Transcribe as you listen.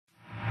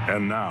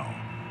And now,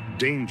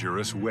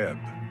 Dangerous Web.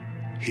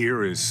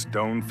 Here is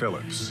Stone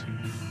Phillips.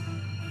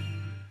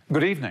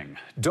 Good evening.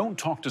 Don't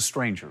talk to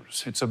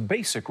strangers. It's a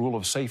basic rule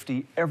of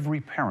safety every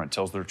parent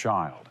tells their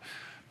child.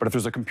 But if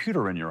there's a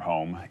computer in your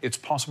home, it's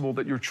possible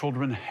that your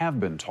children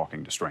have been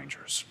talking to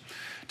strangers.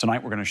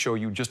 Tonight, we're going to show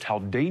you just how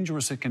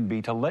dangerous it can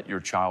be to let your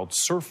child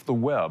surf the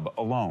web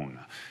alone,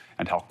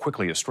 and how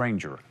quickly a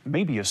stranger,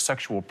 maybe a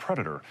sexual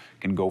predator,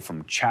 can go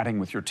from chatting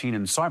with your teen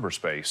in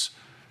cyberspace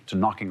to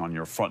knocking on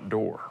your front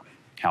door.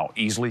 How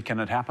easily can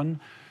it happen?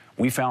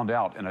 We found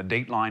out in a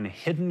Dateline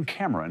hidden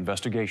camera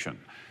investigation.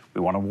 We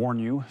want to warn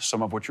you,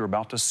 some of what you're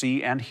about to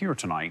see and hear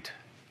tonight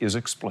is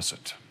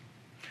explicit.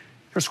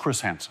 Here's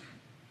Chris Hansen.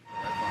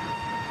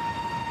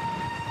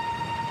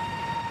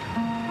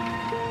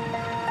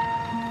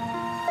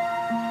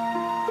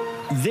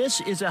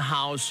 This is a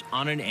house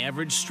on an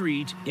average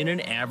street in an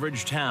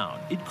average town.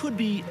 It could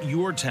be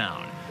your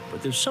town,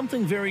 but there's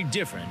something very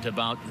different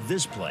about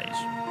this place.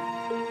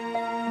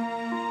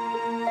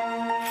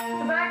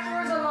 The back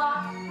doors are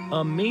locked.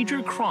 A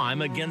major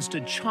crime against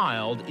a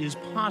child is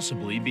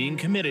possibly being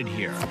committed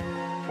here.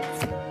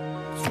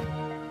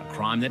 A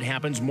crime that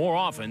happens more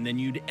often than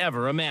you'd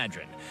ever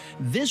imagine.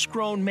 This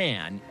grown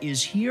man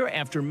is here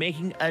after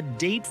making a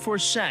date for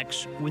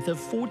sex with a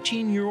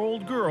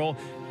 14-year-old girl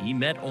he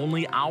met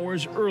only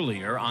hours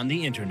earlier on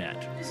the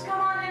internet. Just come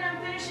on in,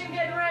 I'm finishing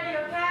getting ready,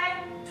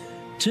 okay?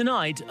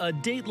 Tonight, a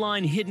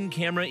Dateline hidden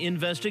camera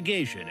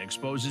investigation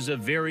exposes a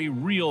very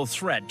real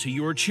threat to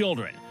your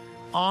children.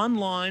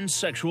 Online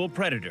sexual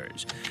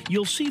predators.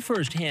 You'll see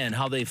firsthand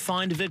how they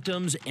find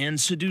victims and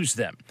seduce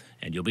them.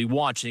 And you'll be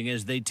watching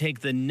as they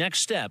take the next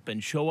step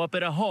and show up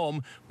at a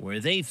home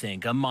where they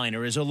think a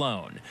minor is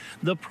alone.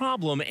 The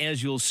problem,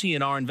 as you'll see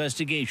in our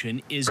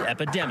investigation, is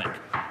epidemic.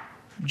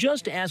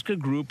 Just ask a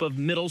group of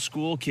middle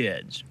school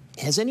kids.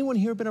 Has anyone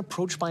here been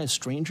approached by a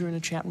stranger in a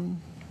chat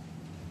room?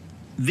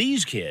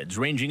 These kids,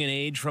 ranging in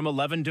age from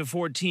 11 to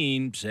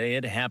 14, say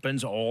it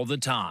happens all the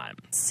time.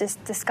 It's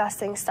just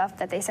disgusting stuff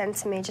that they send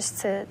to me just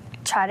to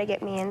try to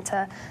get me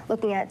into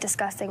looking at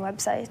disgusting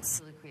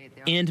websites.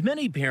 And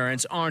many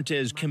parents aren't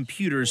as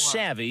computer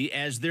savvy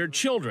as their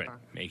children,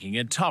 making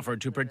it tougher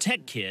to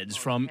protect kids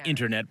from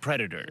internet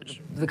predators.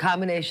 The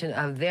combination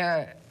of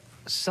their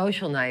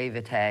social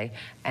naivete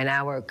and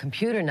our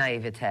computer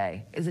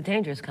naivete is a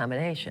dangerous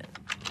combination.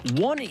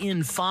 1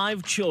 in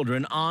 5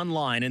 children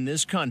online in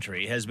this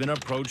country has been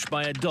approached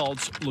by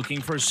adults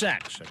looking for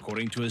sex,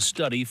 according to a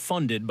study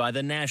funded by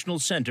the National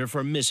Center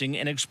for Missing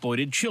and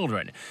Exploited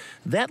Children.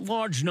 That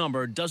large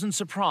number doesn't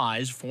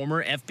surprise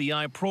former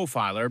FBI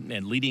profiler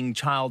and leading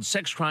child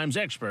sex crimes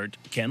expert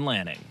Ken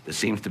Lanning. There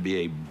seems to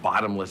be a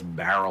bottomless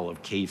barrel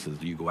of cases.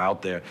 You go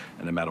out there,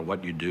 and no matter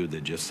what you do,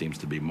 there just seems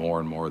to be more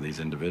and more of these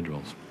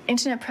individuals.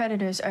 Internet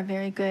predators are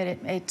very good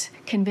at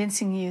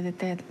convincing you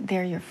that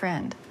they're your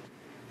friend.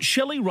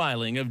 Shelley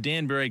Reiling of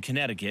Danbury,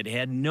 Connecticut,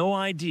 had no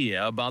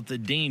idea about the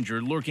danger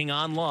lurking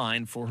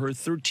online for her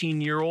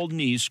 13-year-old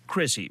niece,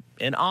 Chrissy,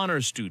 an honor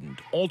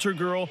student, altar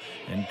girl,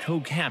 and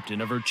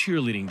co-captain of her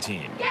cheerleading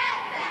team.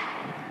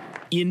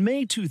 In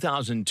May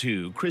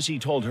 2002, Chrissy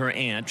told her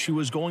aunt she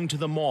was going to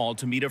the mall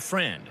to meet a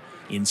friend.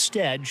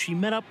 Instead, she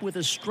met up with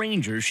a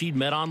stranger she'd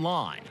met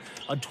online,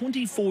 a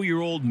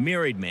 24-year-old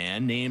married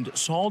man named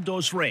Saul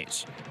Dos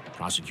Reis.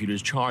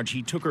 Prosecutors charge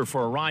he took her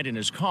for a ride in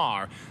his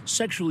car,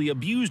 sexually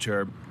abused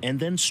her, and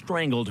then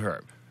strangled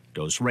her.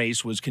 Dos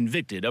Reis was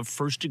convicted of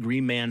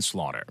first-degree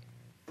manslaughter.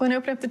 When I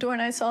opened up the door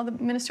and I saw the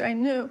minister, I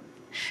knew.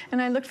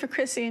 And I looked for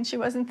Chrissy, and she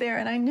wasn't there,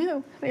 and I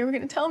knew they were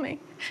going to tell me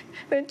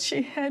that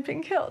she had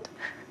been killed.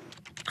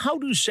 How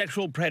do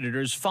sexual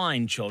predators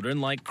find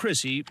children like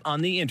Chrissy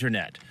on the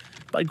internet?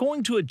 By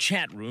going to a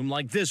chat room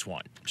like this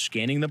one,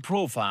 scanning the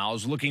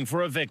profiles looking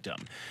for a victim.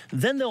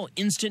 Then they'll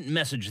instant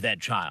message that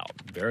child.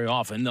 Very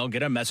often, they'll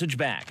get a message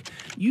back.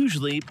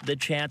 Usually, the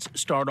chats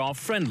start off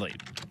friendly.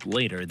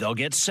 Later, they'll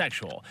get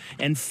sexual.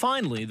 And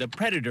finally, the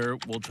predator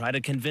will try to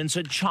convince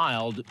a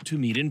child to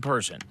meet in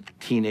person.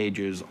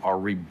 Teenagers are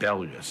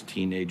rebellious.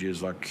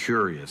 Teenagers are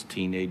curious.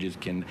 Teenagers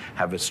can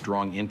have a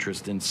strong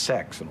interest in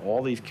sex and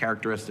all these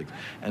characteristics.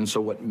 And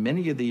so what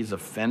many of these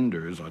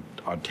offenders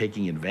are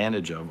taking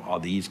advantage of are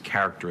these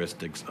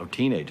characteristics of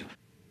teenagers.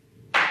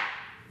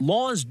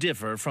 Laws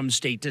differ from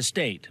state to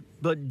state,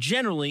 but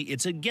generally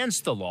it's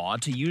against the law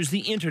to use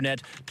the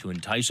internet to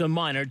entice a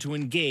minor to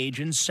engage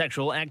in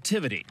sexual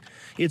activity.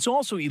 It's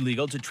also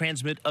illegal to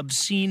transmit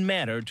obscene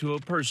matter to a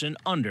person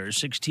under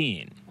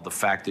 16. The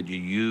fact that you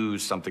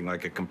use something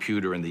like a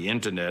computer and the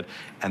internet,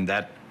 and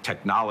that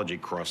technology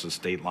crosses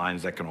state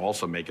lines, that can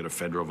also make it a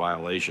federal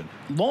violation.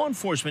 Law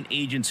enforcement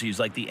agencies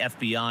like the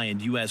FBI and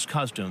U.S.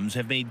 Customs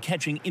have made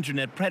catching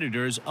internet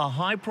predators a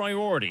high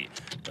priority,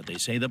 but they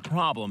say the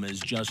problem is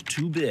just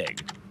too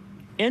big.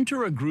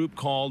 Enter a group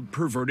called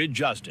Perverted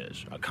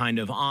Justice, a kind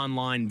of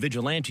online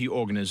vigilante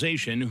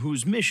organization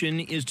whose mission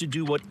is to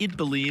do what it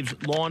believes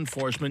law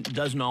enforcement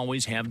doesn't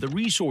always have the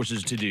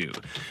resources to do,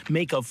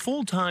 make a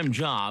full-time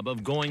job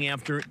of going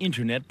after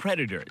internet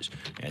predators.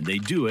 And they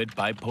do it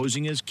by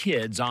posing as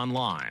kids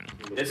online.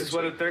 This is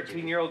what a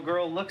 13-year-old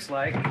girl looks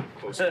like.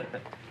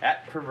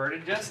 At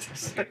Perverted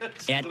Justice.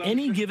 At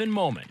any given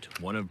moment,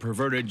 one of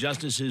Perverted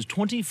Justice's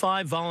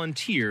 25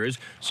 volunteers,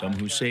 some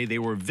who say they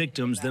were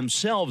victims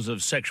themselves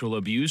of sexual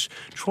abuse,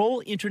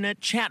 troll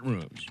internet chat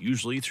rooms,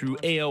 usually through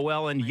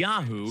AOL and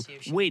Yahoo,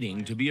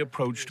 waiting to be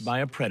approached by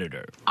a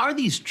predator. Are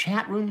these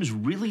chat rooms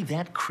really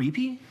that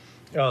creepy?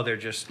 Oh, they're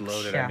just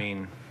loaded. Yeah. I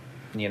mean,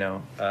 you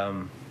know,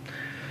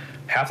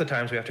 half the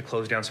times we have to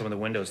close down some of the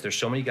windows. There's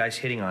so many guys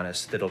hitting on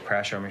us that'll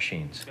crash our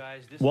machines.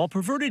 While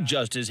Perverted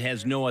Justice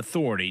has no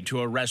authority to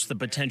arrest the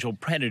potential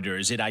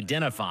predators it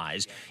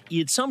identifies,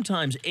 it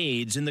sometimes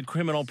aids in the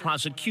criminal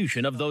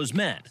prosecution of those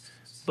men.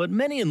 But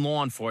many in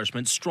law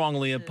enforcement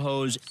strongly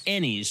oppose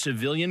any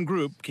civilian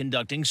group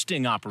conducting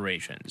sting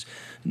operations.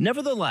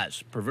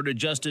 Nevertheless, Perverted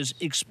Justice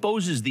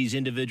exposes these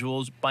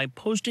individuals by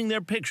posting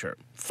their picture,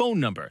 phone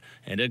number,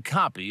 and a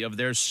copy of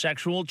their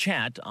sexual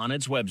chat on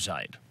its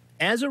website.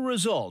 As a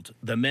result,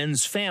 the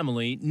men's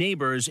family,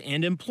 neighbors,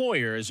 and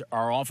employers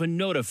are often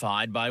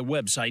notified by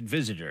website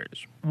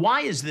visitors.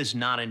 Why is this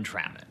not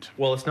entrapment?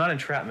 Well, it's not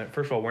entrapment.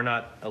 First of all, we're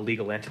not a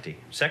legal entity.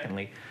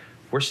 Secondly,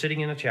 we're sitting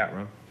in a chat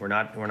room. We're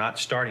not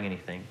starting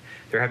anything.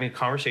 They're having a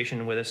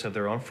conversation with us of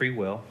their own free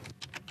will.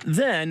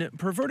 Then,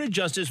 Perverted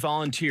Justice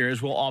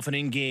volunteers will often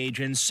engage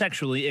in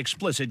sexually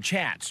explicit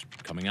chats,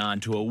 coming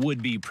on to a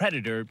would-be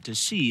predator to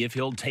see if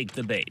he'll take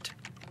the bait.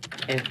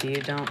 If you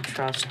don't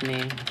trust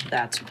me,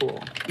 that's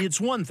cool. It's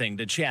one thing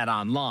to chat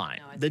online.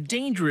 The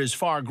danger is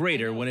far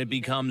greater when it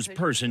becomes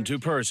person to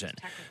person.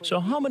 So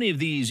how many of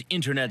these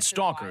internet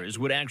stalkers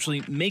would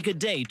actually make a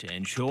date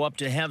and show up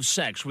to have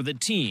sex with a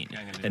teen?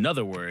 In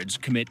other words,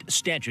 commit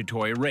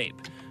statutory rape.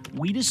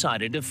 We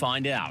decided to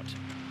find out.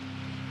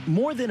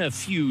 More than a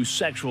few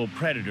sexual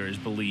predators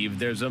believe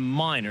there's a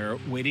minor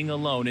waiting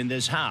alone in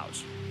this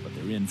house, but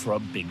they're in for a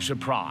big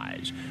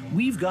surprise.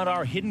 We've got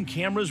our hidden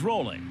cameras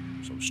rolling.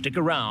 So stick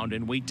around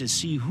and wait to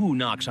see who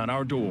knocks on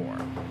our door.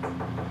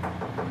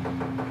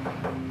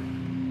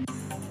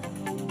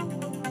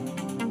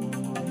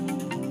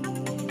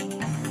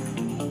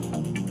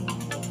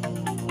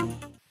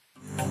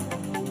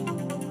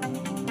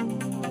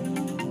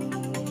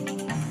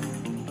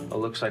 It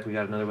looks like we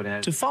got another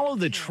one. To follow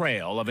the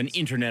trail of an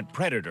internet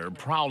predator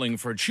prowling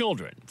for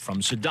children,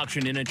 from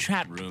seduction in a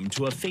chat room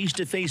to a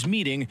face-to-face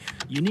meeting,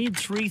 you need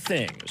three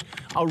things: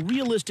 a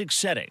realistic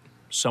setting,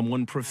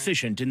 someone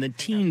proficient in the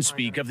teen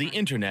speak of the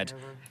internet,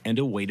 and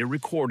a way to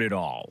record it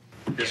all.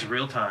 This is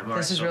real time.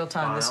 This is real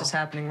time. This is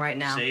happening right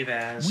now. Save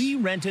as. We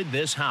rented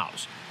this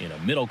house in a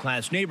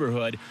middle-class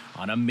neighborhood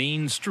on a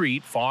main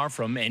street far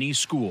from any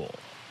school.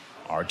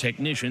 Our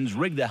technicians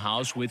rigged the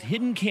house with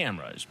hidden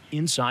cameras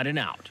inside and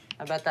out.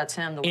 I bet that's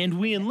him. And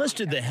we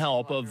enlisted the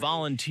help of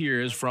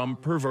volunteers from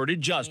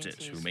Perverted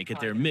Justice, who make it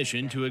their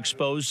mission to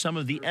expose some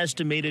of the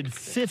estimated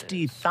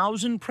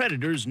 50,000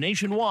 predators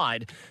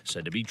nationwide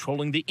said to be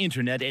trolling the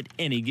internet at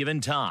any given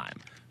time.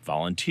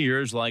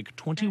 Volunteers like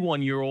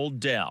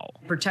 21-year-old Dell.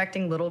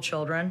 Protecting little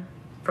children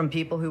from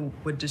people who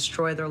would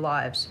destroy their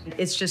lives.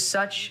 It's just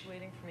such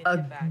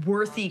a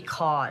worthy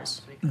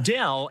cause.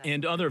 Dell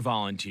and other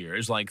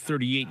volunteers like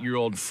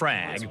 38-year-old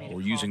Frag,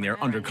 or using their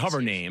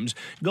undercover names,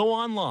 go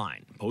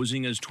online,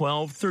 posing as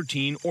 12,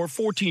 13, or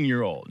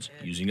 14-year-olds,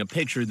 using a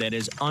picture that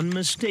is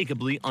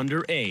unmistakably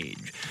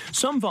underage.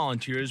 Some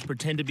volunteers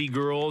pretend to be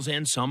girls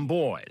and some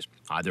boys.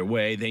 Either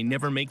way, they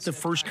never make the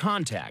first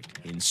contact.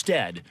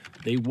 Instead,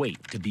 they wait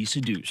to be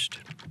seduced.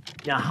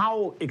 Now,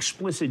 how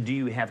explicit do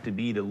you have to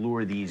be to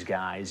lure these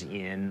guys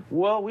in?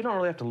 Well, we don't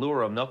really have to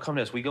lure them. They'll come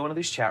to us. We go into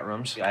these chat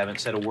rooms. I haven't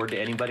said a word to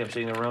anybody. I'm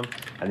sitting in the room,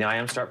 and the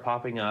IMs start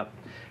popping up,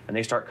 and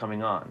they start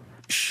coming on.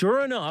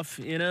 Sure enough,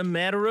 in a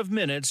matter of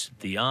minutes,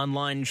 the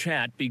online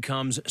chat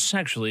becomes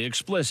sexually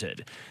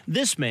explicit.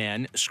 This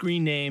man,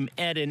 screen name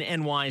Ed in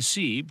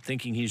NYC,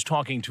 thinking he's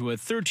talking to a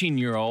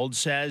 13-year-old,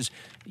 says,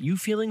 "You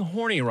feeling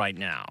horny right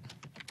now?"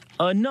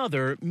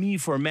 Another, Me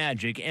for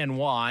Magic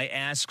NY,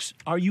 asks,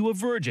 "Are you a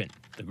virgin?"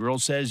 The girl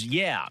says,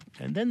 "Yeah."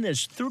 And then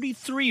this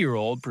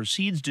 33-year-old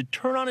proceeds to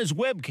turn on his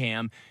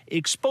webcam,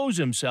 expose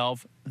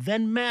himself,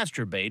 then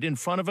masturbate in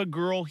front of a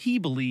girl he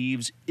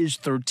believes is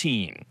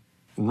 13.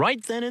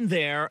 Right then and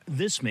there,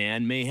 this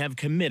man may have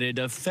committed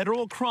a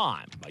federal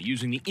crime by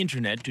using the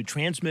internet to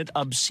transmit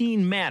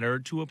obscene matter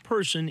to a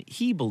person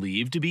he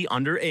believed to be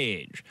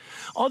underage.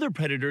 Other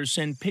predators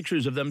send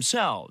pictures of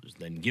themselves,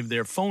 then give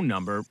their phone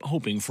number,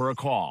 hoping for a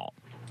call.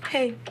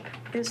 Hey,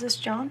 is this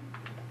John?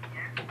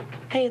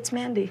 Hey, it's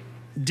Mandy.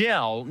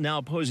 Dell,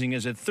 now posing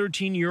as a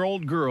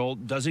 13-year-old girl,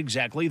 does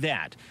exactly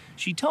that.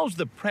 She tells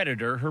the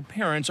predator her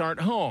parents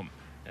aren't home,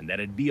 and that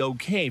it'd be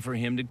okay for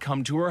him to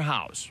come to her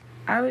house.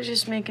 I was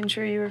just making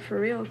sure you were for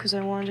real because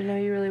I wanted to know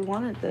you really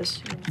wanted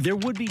this. There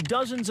would be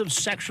dozens of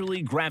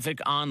sexually graphic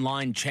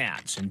online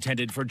chats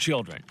intended for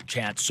children.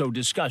 Chats so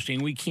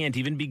disgusting we can't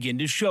even begin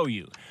to show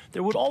you.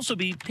 There would also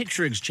be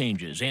picture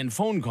exchanges and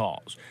phone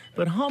calls.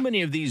 But how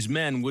many of these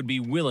men would be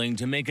willing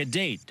to make a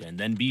date and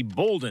then be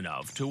bold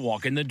enough to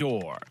walk in the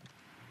door?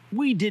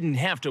 We didn't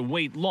have to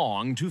wait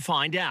long to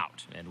find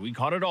out, and we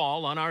caught it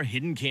all on our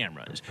hidden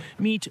cameras.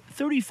 Meet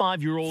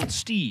 35-year-old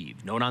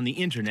Steve, known on the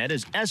internet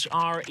as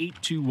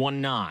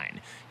SR8219.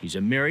 He's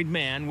a married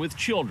man with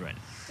children.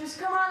 Just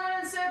come on in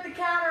and sit at the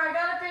counter. I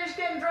gotta finish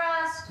getting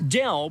dressed.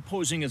 Dell,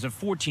 posing as a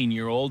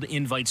 14-year-old,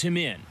 invites him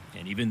in.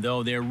 And even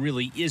though there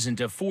really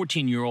isn't a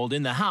 14-year-old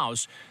in the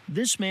house,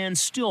 this man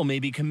still may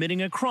be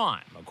committing a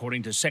crime,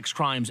 according to sex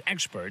crimes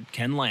expert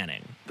Ken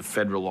Lanning. The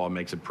federal law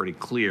makes it pretty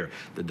clear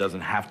there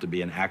doesn't have to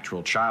be an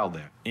actual child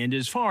there. And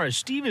as far as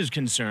Steve is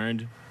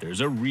concerned, there's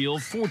a real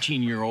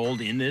 14-year-old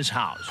in this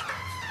house.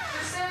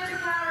 Just sit at the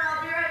counter.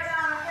 I'll be right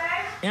down,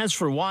 okay? As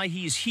for why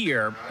he's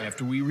here,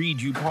 after we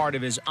read you part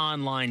of his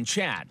online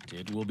chat,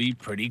 it will be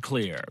pretty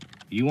clear.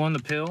 You on the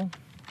pill?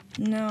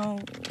 No.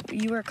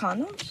 You wear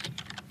condoms?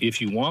 If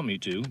you want me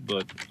to,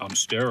 but I'm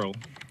sterile.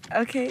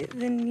 Okay,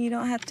 then you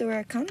don't have to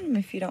wear a condom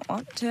if you don't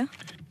want to.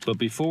 But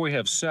before we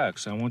have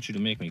sex, I want you to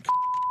make me.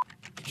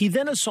 He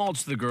then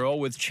assaults the girl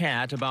with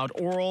chat about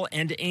oral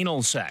and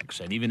anal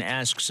sex and even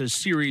asks a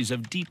series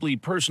of deeply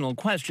personal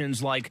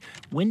questions like,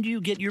 when do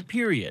you get your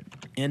period?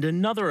 And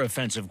another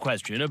offensive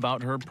question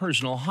about her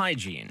personal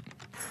hygiene.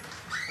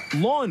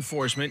 Law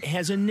enforcement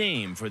has a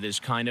name for this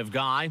kind of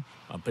guy,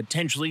 a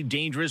potentially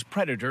dangerous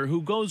predator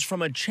who goes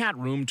from a chat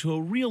room to a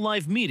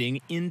real-life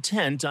meeting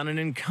intent on an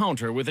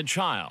encounter with a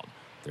child.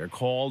 They're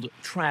called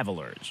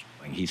travelers.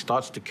 He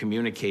starts to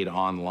communicate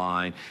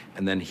online,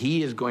 and then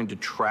he is going to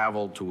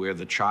travel to where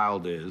the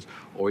child is,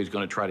 or he's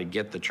going to try to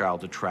get the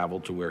child to travel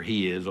to where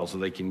he is, also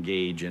they can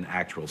engage in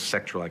actual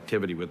sexual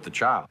activity with the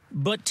child.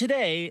 But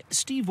today,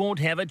 Steve won't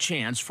have a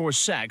chance for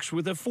sex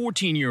with a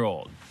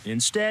 14-year-old.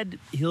 Instead,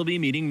 he'll be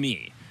meeting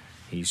me.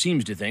 He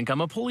seems to think I'm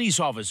a police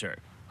officer.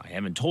 I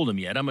haven't told him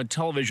yet I'm a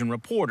television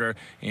reporter,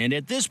 and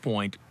at this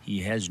point,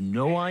 he has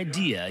no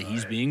idea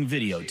he's being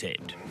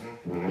videotaped.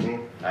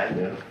 I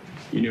knew.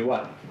 You knew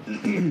what?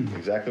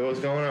 Exactly what was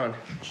going on.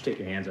 Just take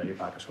your hands out of your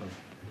pockets with them.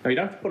 No, you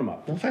don't have to put them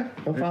up. Okay,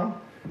 no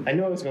problem. I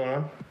knew what was going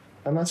on.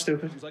 I'm not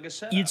stupid.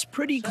 It's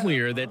pretty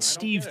clear that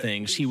Steve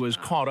thinks he was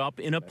caught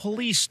up in a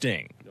police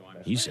sting.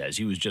 He says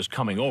he was just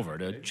coming over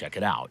to check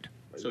it out.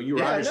 So you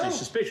were obviously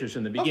suspicious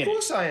in the beginning. Of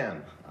course I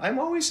am. I'm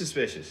always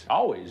suspicious.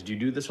 Always? Do you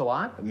do this a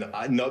lot?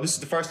 No, this is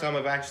the first time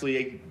I've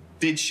actually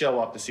did show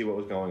up to see what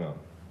was going on.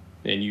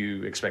 And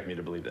you expect me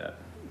to believe that?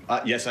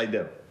 Yes, I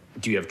do.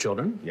 Do you have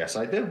children? Yes,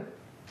 I do.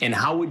 And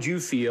how would you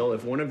feel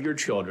if one of your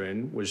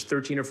children was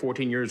 13 or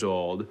 14 years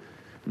old,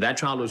 that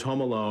child was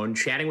home alone,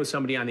 chatting with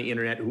somebody on the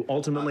internet who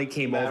ultimately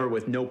came over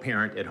with no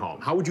parent at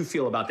home? How would you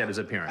feel about that as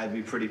a parent? I'd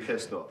be pretty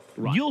pissed off.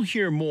 Right. You'll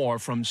hear more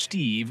from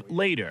Steve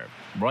later.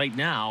 Right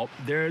now,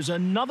 there's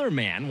another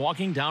man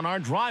walking down our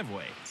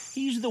driveway.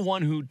 He's the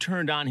one who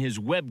turned on his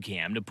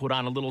webcam to put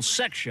on a little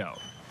sex show.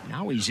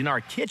 Now he's in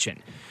our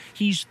kitchen.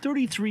 He's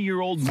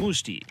 33-year-old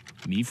Musti,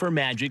 me for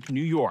Magic,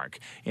 New York,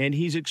 and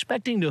he's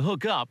expecting to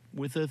hook up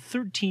with a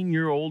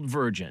 13-year-old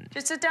virgin.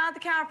 Just sit down at the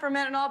counter for a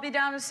minute and I'll be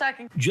down in a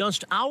second.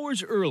 Just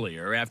hours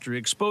earlier, after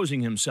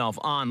exposing himself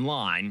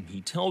online,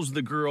 he tells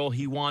the girl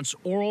he wants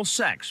oral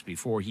sex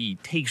before he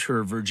takes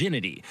her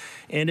virginity.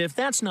 And if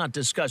that's not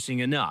disgusting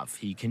enough,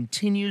 he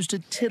continues to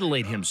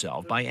titillate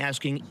himself by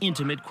asking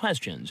intimate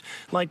questions,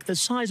 like the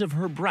size of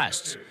her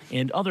breasts,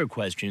 and other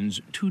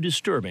questions too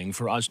disturbing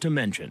for us to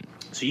mention.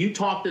 So you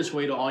talk this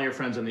way to all your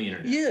friends on the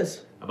internet?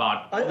 Yes.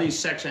 About all these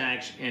sex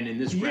acts and in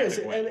this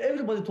graphic way? And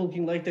everybody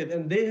talking like that,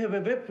 and they have a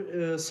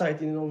web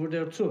site over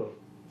there too.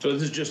 So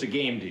this is just a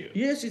game to you?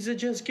 Yes, it's a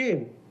just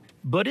game.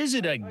 But is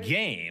it a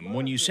game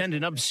when you send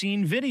an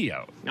obscene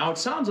video? Now, it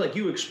sounds like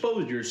you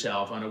exposed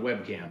yourself on a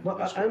webcam.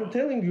 But I'm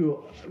telling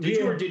you... Did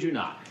you or did you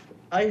not?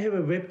 I have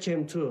a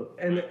webcam too,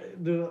 and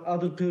the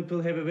other people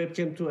have a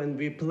webcam too, and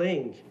we're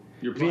playing.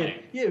 You're playing?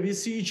 We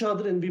see each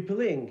other and we're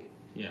playing.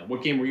 Yeah,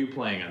 what game were you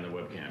playing on the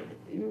webcam?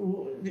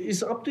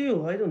 It's up to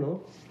you, I don't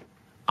know.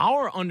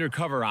 Our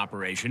undercover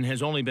operation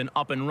has only been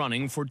up and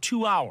running for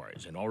 2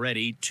 hours, and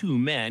already 2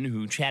 men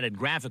who chatted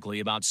graphically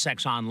about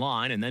sex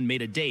online and then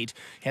made a date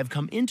have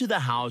come into the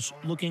house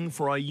looking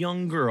for a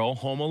young girl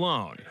home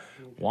alone.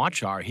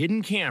 Watch our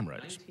hidden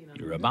cameras.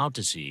 You're about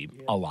to see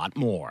a lot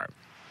more.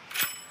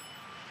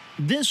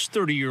 This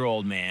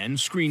 30-year-old man,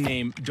 screen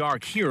name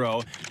Dark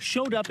Hero,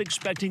 showed up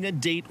expecting a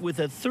date with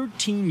a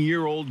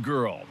 13-year-old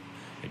girl.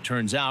 It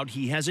turns out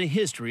he has a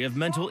history of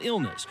mental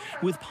illness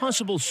with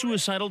possible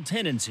suicidal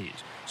tendencies.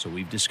 So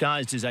we've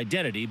disguised his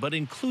identity but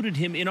included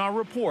him in our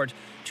report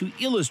to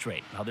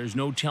illustrate how there's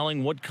no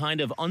telling what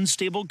kind of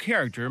unstable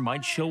character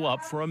might show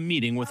up for a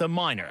meeting with a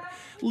minor.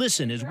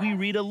 Listen as we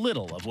read a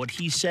little of what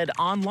he said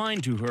online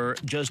to her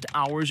just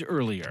hours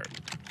earlier.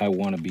 I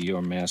want to be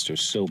your master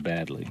so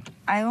badly.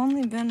 I've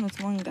only been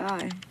with one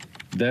guy.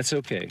 That's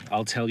okay.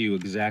 I'll tell you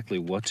exactly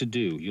what to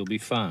do. You'll be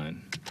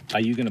fine.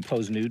 Are you going to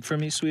pose nude for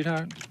me,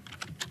 sweetheart?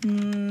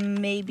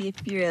 Maybe if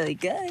you're really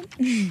good.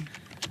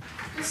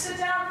 Just sit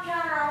down at the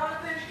counter. I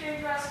want to finish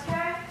getting dressed,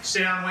 okay?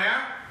 Sit down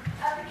where?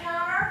 At the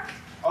counter.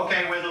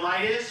 Okay, where the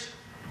light is?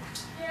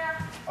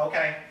 Yeah.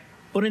 Okay.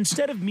 But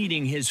instead of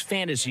meeting his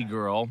fantasy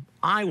girl,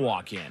 I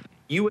walk in.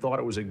 You thought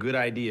it was a good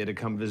idea to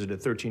come visit a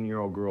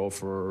 13-year-old girl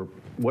for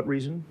what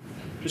reason?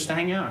 Just to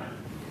hang out.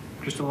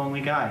 Just a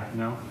lonely guy, you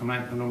know? I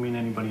don't mean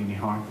anybody any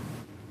harm.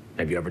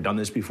 Have you ever done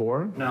this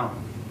before? No.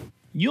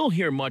 You'll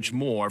hear much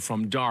more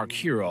from Dark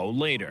Hero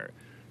later.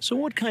 So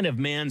what kind of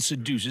man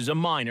seduces a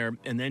minor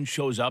and then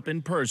shows up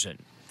in person?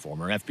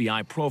 Former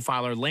FBI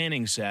profiler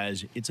Lanning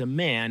says it's a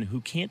man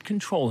who can't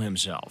control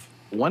himself.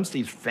 Once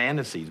these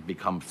fantasies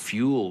become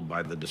fueled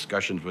by the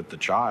discussions with the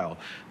child,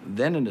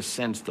 then in a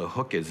sense the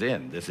hook is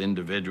in. This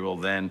individual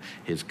then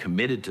is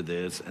committed to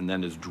this and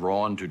then is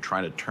drawn to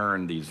try to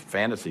turn these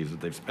fantasies that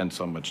they've spent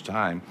so much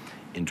time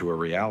into a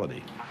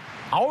reality.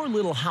 Our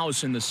little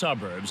house in the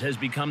suburbs has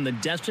become the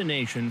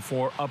destination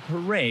for a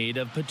parade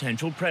of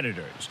potential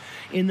predators.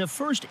 In the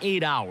first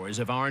 8 hours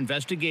of our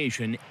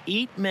investigation,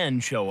 8 men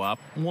show up,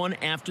 one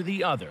after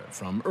the other,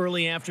 from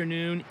early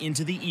afternoon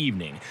into the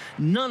evening,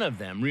 none of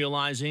them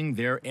realizing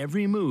their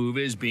every move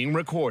is being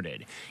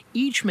recorded.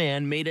 Each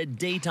man made a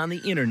date on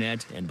the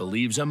internet and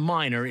believes a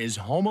minor is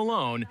home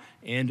alone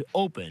and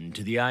open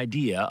to the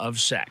idea of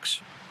sex.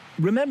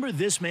 Remember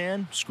this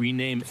man, screen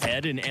name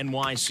Ed in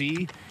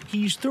NYC?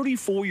 He's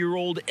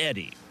 34-year-old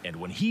Eddie, and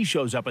when he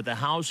shows up at the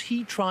house,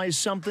 he tries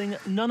something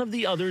none of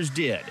the others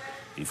did.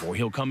 Before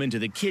he'll come into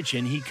the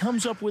kitchen, he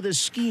comes up with a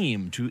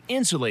scheme to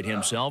insulate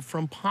himself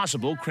from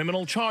possible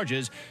criminal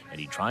charges, and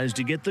he tries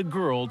to get the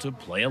girl to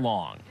play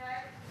along.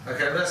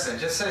 Okay, listen,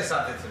 just say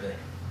something to me.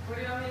 What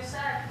do you want me to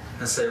say?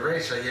 And say,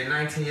 Rachel, you're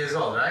 19 years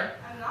old, right?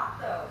 I'm not,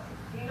 though.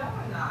 You know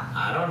I'm not.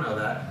 I don't know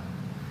that.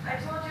 I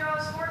told you I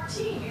was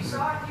 14. You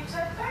saw it, you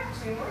said back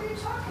to me. What are you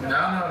talking No.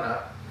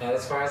 about? Not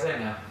as far as I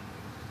know.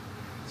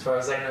 As far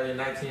as I know, you're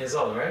 19 years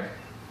old, right?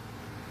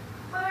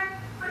 But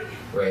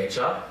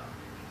Rachel,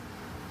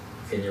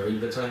 can you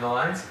read between the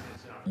lines?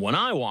 When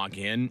I walk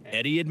in,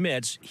 Eddie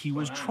admits he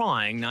was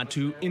trying not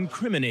to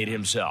incriminate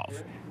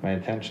himself. My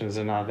intentions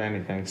are not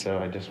anything, so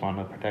I just want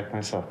to protect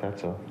myself,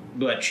 that's all.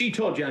 But she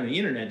told you on the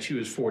internet she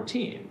was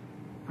 14.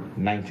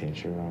 19,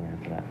 she wrote me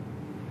after that.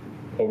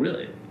 Oh,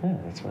 really? Yeah,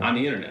 that's right. On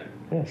the internet?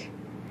 Yes.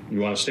 You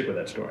want to stick with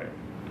that story?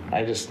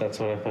 That's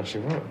what I thought she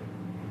wrote.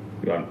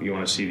 You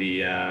want to see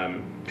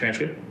the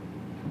transcript?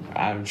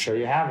 I'm sure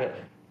you have it.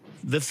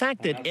 The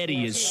fact that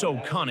Eddie is so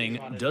cunning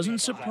doesn't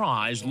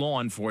surprise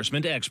law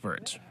enforcement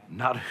experts.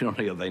 Not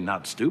only are they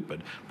not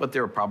stupid, but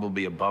they're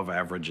probably above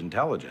average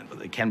intelligent.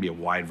 They can be a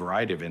wide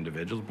variety of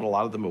individuals, but a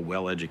lot of them are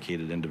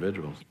well-educated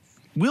individuals.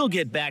 We'll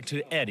get back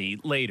to Eddie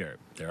later.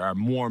 There are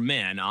more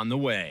men on the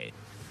way.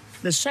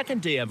 The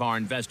second day of our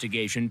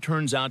investigation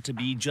turns out to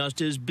be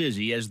just as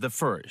busy as the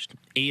first.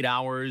 8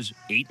 hours,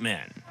 8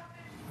 men.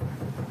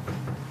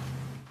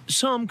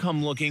 Some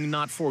come looking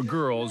not for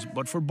girls,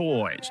 but for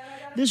boys.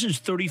 This is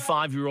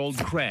 35-year-old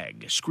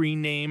Craig,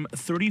 screen name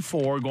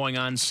 34 going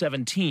on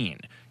 17.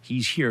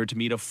 He's here to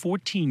meet a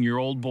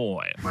 14-year-old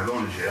boy. Am I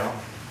going to jail?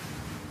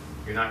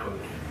 You're not going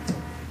to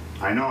jail.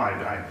 I know,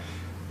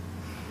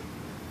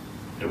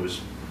 it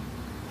was,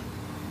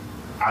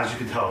 as you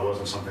can tell, it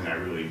wasn't something I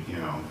really,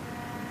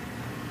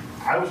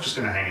 I was just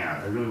going to hang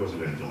out. I really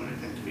wasn't going to do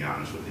anything, to be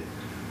honest with you.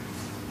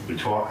 We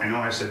talked, I know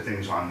I said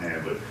things on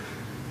there, but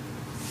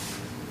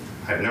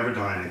I've never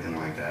done anything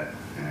like that,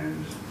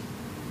 and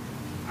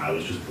I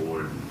was just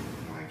bored.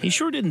 He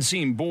sure didn't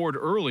seem bored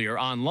earlier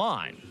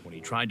online when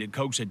he tried to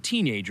coax a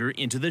teenager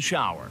into the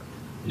shower.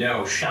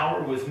 No,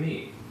 shower with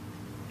me.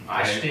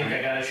 I stink,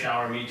 I gotta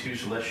shower, me too,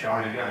 so let's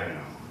shower together.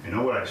 You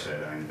know what I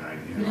said.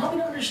 Help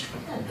me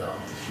understand, though.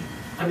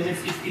 I mean,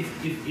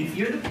 if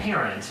you're the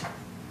parent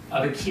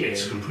of a kid...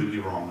 It's completely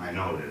wrong, I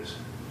know it is.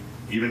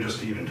 Even just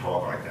to even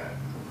talk like that.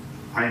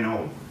 I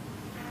know,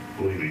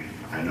 believe me,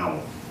 I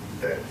know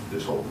that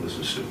this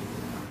is stupid.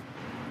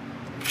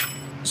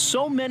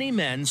 So many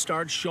men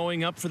start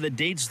showing up for the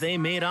dates they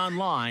made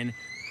online,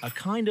 a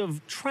kind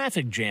of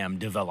traffic jam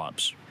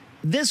develops.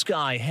 This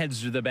guy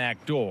heads to the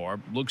back door,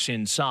 looks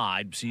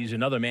inside, sees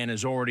another man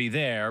is already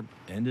there,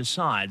 and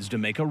decides to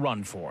make a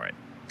run for it.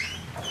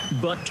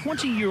 But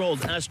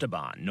 20-year-old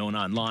Esteban, known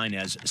online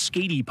as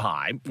Skatey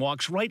Pie,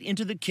 walks right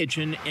into the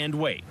kitchen and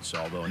waits,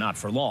 although not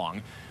for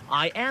long.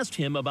 I asked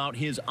him about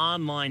his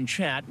online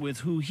chat with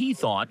who he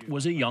thought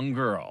was a young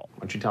girl. Why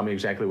don't you tell me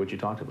exactly what you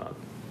talked about?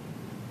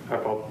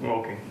 About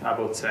smoking,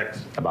 about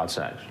sex. About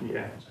sex?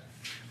 Yeah.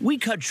 We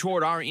cut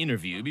short our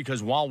interview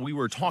because while we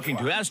were talking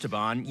to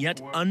Esteban,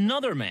 yet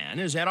another man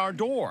is at our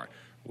door.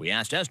 We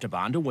asked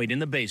Esteban to wait in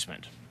the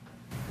basement.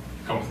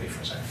 Come with me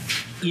for a second.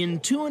 In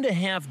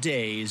 2.5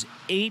 days,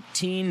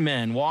 18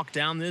 men walked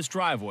down this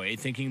driveway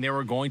thinking they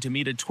were going to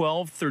meet a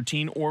 12,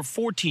 13, or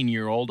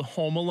 14-year-old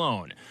home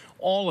alone.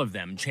 All of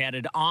them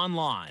chatted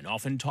online,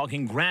 often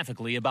talking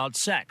graphically about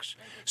sex,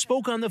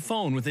 spoke on the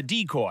phone with a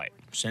decoy,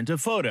 sent a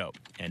photo,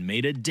 and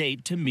made a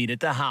date to meet at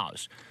the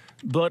house.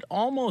 But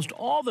almost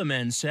all the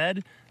men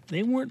said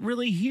they weren't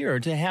really here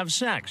to have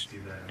sex,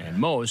 and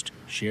most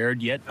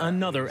shared yet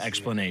another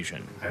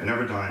explanation. I've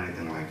never done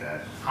anything like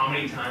that. How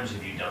many times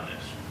have you done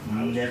this?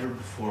 Never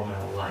before in my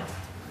whole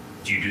life.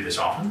 Do you do this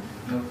often?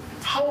 No.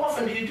 How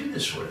often do you do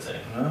this sort of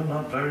thing? No,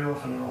 not very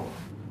often at all.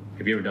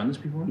 Have you ever done this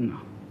before? No.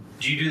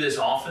 Do you do this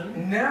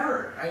often?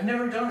 Never. I've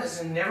never done this,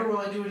 and never will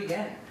I do it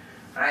again.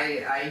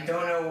 I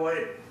don't know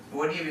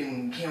what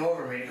even came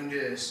over me to come do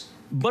this.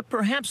 But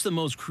perhaps the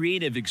most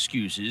creative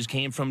excuses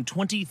came from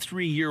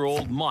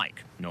 23-year-old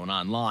Mike, known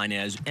online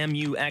as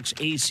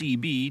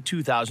MUXACB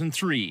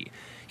 2003.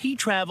 He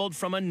traveled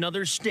from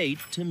another state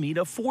to meet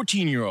a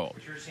 14-year-old.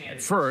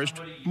 At first,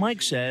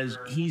 Mike says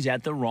he's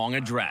at the wrong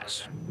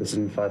address. This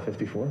isn't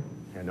 554?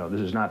 Yeah, no,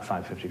 this is not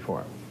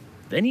 554.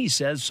 Then he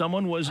says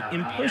someone was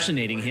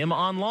impersonating him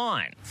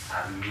online. I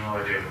have no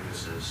idea what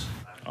this is.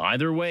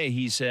 Either way,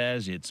 he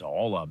says it's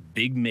all a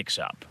big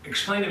mix-up.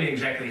 Explain to me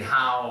exactly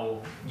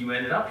how you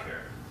ended up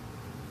here.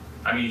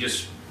 I mean, you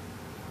just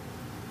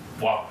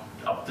walked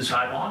up the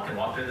sidewalk and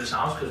walked into this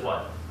house because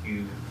what?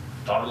 You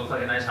thought it looked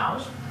like a nice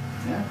house?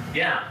 Yeah.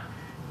 Yeah.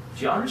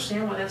 Do you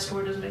understand why that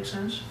story doesn't make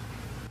sense?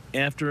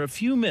 After a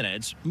few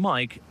minutes,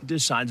 Mike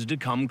decides to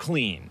come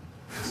clean.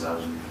 Because I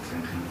wasn't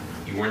thinking.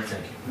 You weren't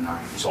thinking? No.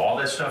 So all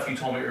that stuff you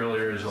told me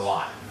earlier is a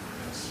lie?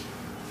 Yes.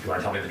 You want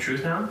to tell me the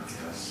truth now?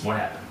 Yes. What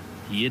happened?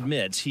 He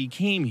admits he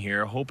came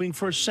here hoping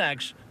for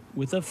sex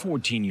with a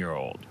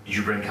 14-year-old. Did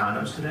you bring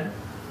condoms today?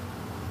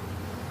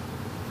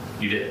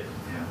 You did?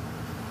 Yeah.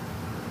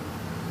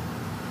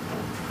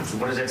 So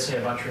what does that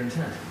say about your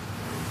intent?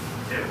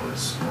 It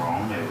was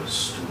wrong. It was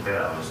stupid.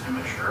 I was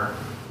immature.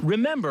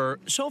 Remember,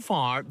 so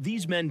far,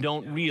 these men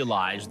don't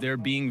realize they're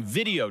being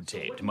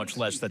videotaped, much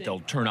less that they'll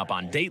turn up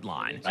on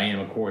Dateline. I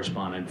am a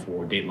correspondent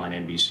for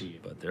Dateline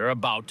NBC. But they're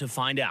about to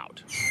find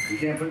out. You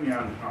can't put me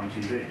on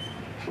TV.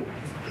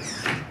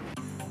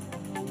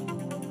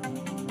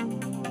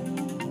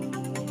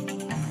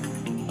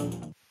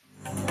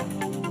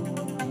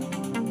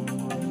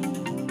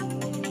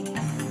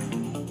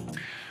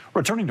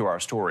 Returning to our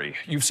story,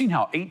 you've seen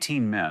how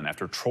 18 men,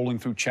 after trolling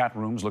through chat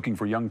rooms looking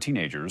for young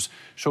teenagers,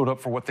 showed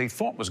up for what they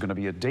thought was going to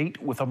be a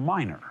date with a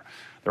minor.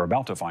 They're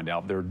about to find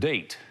out their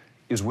date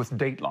is with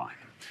Dateline.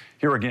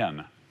 Here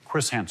again,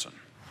 Chris Hansen.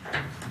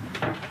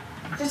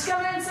 Just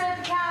come in and sit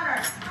at the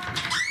counter.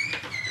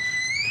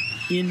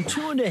 In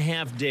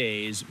 2.5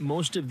 days,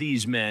 most of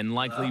these men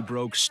likely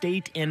broke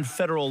state and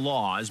federal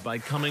laws by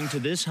coming to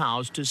this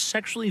house to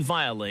sexually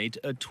violate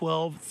a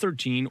 12,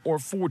 13, or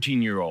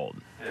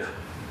 14-year-old.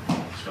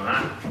 What's going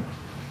on?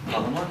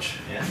 Nothing much.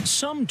 Yeah.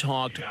 Some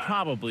talked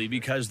probably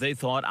because they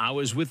thought I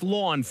was with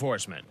law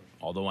enforcement,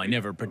 although I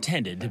never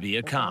pretended to be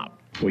a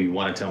cop. Well, you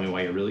want to tell me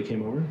why you really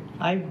came over?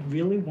 I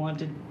really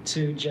wanted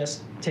to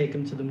just take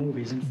him to the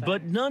movies. In fact,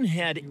 But none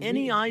had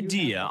any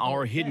idea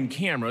our hidden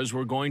cameras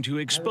were going to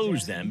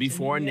expose them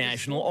before a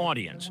national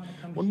audience.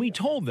 When we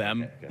told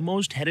them,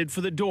 most headed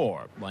for the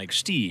door, like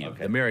Steve,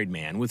 the married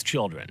man with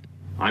children.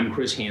 I'm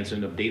Chris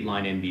Hansen of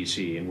Dateline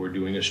NBC, and we're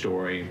doing a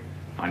story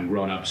on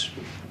grown-ups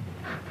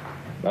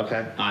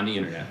on the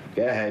internet.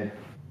 Go ahead.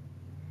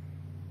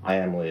 I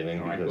am leaving.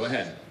 All right, because, go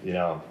ahead. You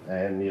know,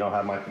 and you don't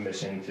have my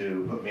permission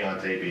to put me on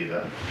tape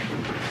either.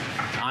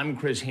 I'm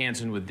Chris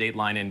Hansen with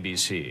Dateline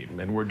NBC,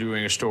 and we're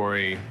doing a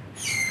story.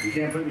 You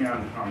can't put me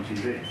on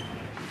TV.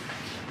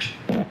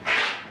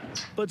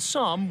 But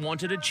some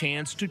wanted a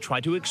chance to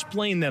try to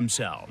explain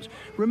themselves.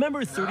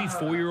 Remember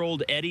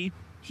 34-year-old Eddie?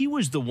 He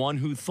was the one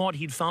who thought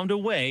he'd found a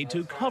way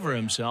to cover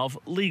himself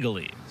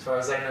legally. As far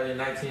as I know, you're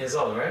 19 years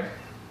old, right?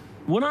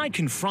 When I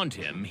confront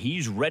him,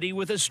 he's ready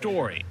with a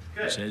story.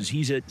 He says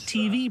he's a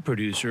TV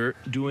producer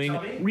doing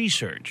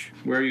research.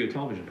 Where are you a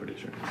television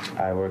producer?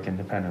 I work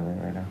independently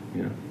right now.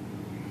 Yeah.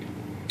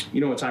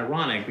 You know, it's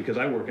ironic because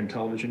I work in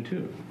television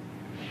too,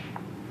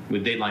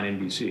 with Dateline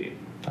NBC.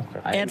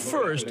 Okay. At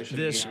first,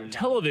 this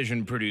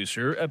television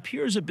producer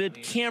appears a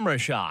bit camera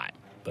shy,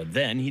 but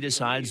then he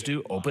decides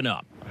to open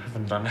up. I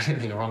haven't done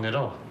anything wrong at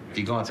all.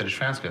 You go into the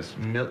transcripts,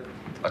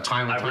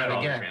 time and time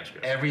again,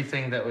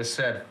 everything that was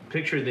said.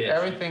 Picture this.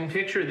 Everything.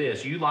 Picture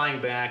this. You lying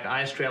back,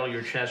 eyes straddle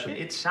your chest.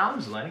 It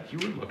sounds like you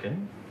were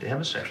looking to have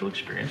a sexual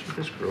experience with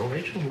this girl,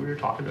 Rachel, who we were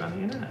talking to on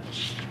the internet.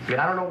 I mean,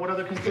 I don't know what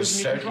other conclusion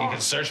you can draw. You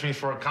can search me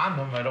for a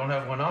condom. I don't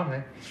have one on me.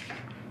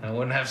 I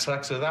wouldn't have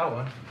sex without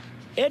one.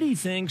 Eddie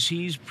thinks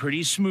he's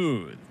pretty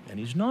smooth, and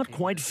he's not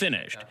quite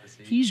finished.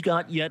 He's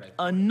got yet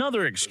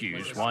another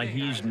excuse why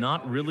he's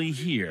not really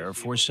here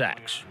for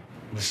sex.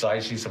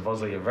 Besides, she's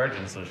supposedly a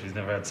virgin, so she's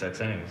never had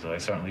sex anyway, so I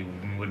certainly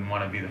wouldn't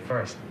want to be the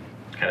first.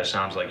 Kind of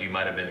sounds like you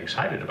might have been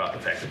excited about the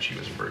fact that she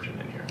was a virgin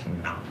in here.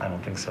 No, I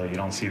don't think so. You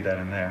don't see that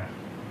in there.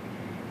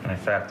 And in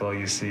fact, all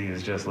you see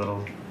is just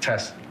little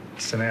test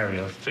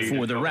scenarios.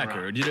 For the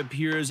record, it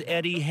appears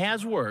Eddie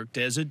has worked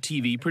as a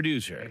TV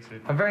producer.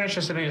 I'm very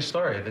interested in your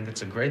story. I think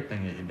it's a great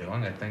thing that you're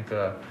doing. I think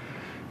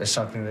it's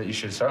something that you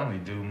should certainly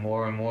do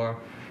more and more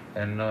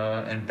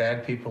and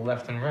bag people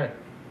left and right.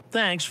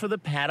 Thanks for the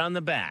pat on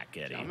the back,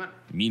 Eddie.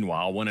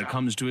 Meanwhile, when it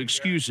comes to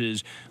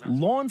excuses,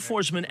 law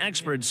enforcement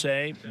experts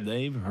say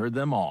they've heard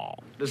them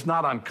all. It's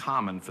not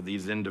uncommon for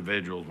these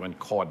individuals, when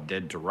caught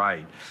dead to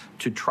right,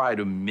 to try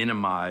to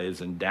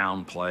minimize and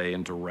downplay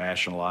and to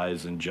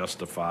rationalize and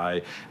justify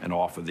and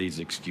offer these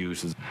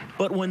excuses.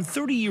 But when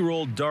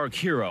 30-year-old Dark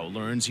Hero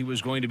learns he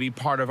was going to be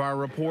part of our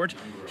report,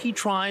 he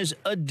tries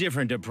a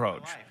different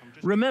approach.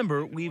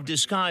 Remember, we've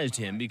disguised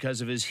him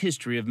because of his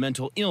history of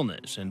mental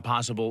illness and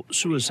possible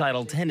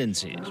suicidal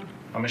tendencies.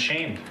 I'm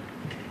ashamed.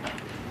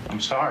 I'm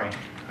sorry.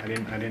 I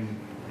didn't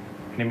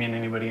mean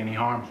anybody any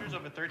harm.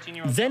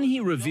 Then he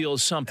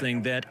reveals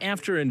something that,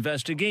 after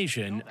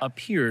investigation,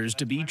 appears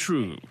to be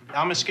true.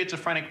 I'm a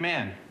schizophrenic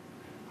man.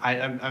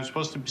 I'm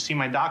supposed to see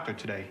my doctor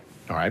today.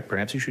 All right,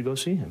 perhaps you should go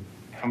see him.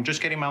 I'm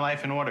just getting my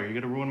life in order. You're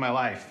going to ruin my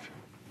life.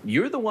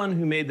 You're the one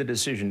who made the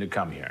decision to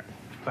come here.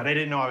 But I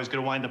didn't know I was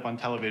going to wind up on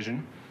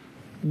television.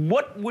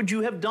 What would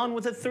you have done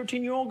with a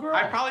 13-year-old girl?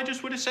 I probably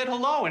just would have said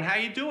hello and how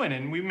you doing,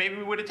 and maybe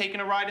we would have taken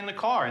a ride in the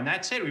car, and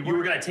that's it. You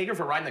were going to take her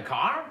for a ride in the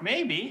car?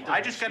 Maybe.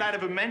 I just got out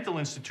of a mental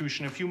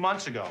institution a few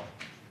months ago.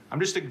 I'm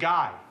just a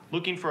guy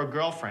looking for a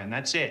girlfriend.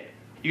 That's it.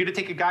 You're going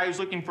to take a guy who's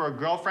looking for a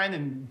girlfriend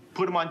and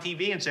put him on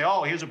TV and say,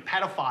 oh, here's a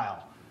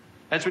pedophile.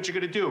 That's what you're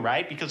going to do,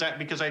 right? Because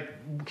I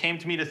came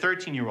to meet a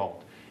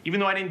 13-year-old, even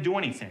though I didn't do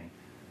anything.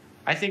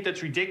 I think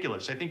that's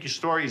ridiculous. I think your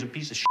story is a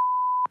piece of shit.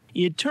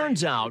 It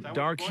turns out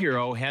Dark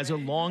Hero has a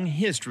long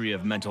history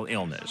of mental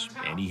illness,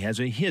 and he has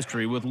a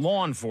history with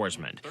law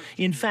enforcement.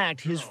 In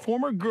fact, his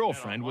former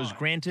girlfriend was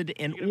granted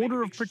an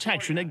order of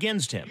protection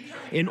against him,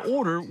 an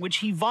order which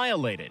he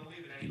violated.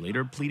 He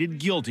later pleaded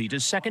guilty to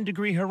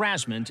second-degree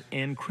harassment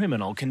and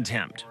criminal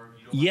contempt.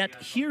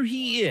 Yet here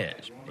he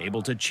is,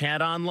 able to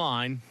chat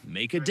online,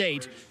 make a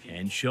date,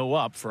 and show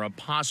up for a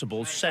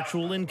possible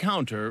sexual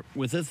encounter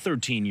with a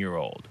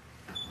 13-year-old.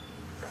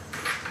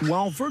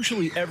 While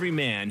virtually every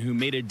man who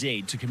made a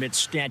date to commit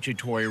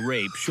statutory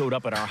rape showed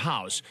up at our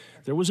house,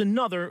 there was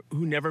another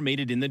who never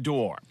made it in the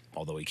door,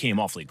 although he came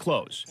awfully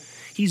close.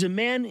 He's a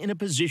man in a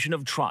position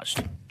of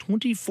trust.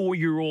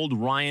 24-year-old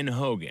Ryan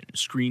Hogan,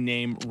 screen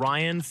name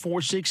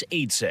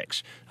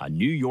Ryan4686, a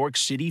New York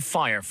City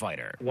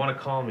firefighter. Want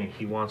to call me?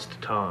 He wants to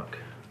talk.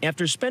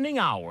 After spending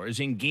hours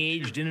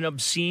engaged in an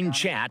obscene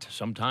chat,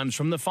 sometimes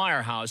from the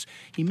firehouse,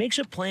 he makes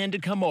a plan to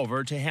come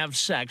over to have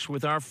sex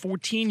with our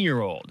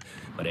 14-year-old.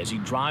 But as he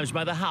drives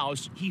by the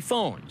house, he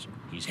phones.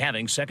 He's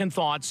having second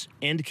thoughts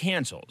and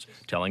cancels,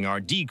 telling our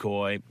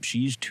decoy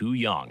she's too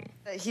young.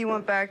 He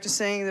went back to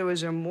saying there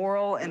was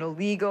immoral and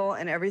illegal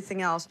and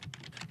everything else.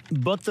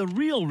 But the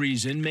real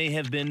reason may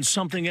have been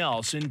something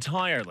else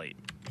entirely.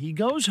 He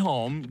goes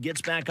home,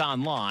 gets back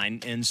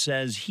online, and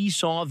says he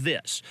saw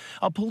this,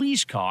 a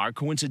police car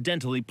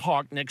coincidentally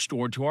parked next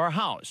door to our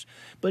house.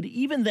 But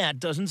even that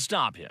doesn't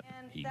stop him.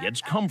 He gets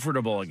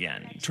comfortable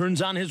again,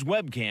 turns on his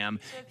webcam,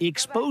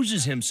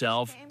 exposes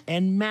himself,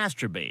 and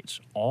masturbates,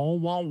 all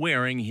while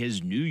wearing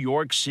his New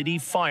York City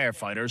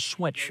firefighter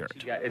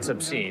sweatshirt. Yeah, it's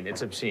obscene.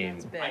 It's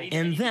obscene.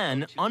 And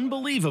then,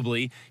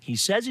 unbelievably, he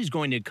says he's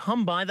going to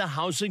come by the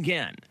house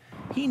again.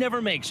 He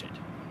never makes it,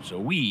 so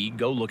we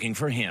go looking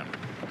for him.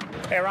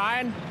 Hey,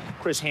 Ryan.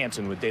 Chris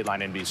Hansen with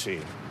Dateline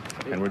NBC.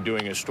 And we're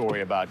doing a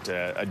story about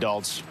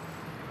adults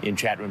in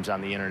chat rooms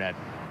on the internet.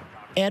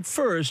 At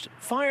first,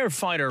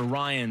 firefighter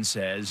Ryan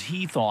says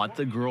he thought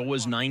the girl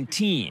was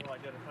 19.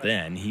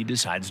 Then he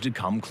decides to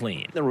come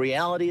clean. The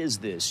reality is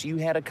this. You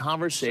had a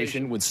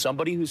conversation with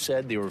somebody who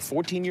said they were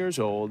 14 years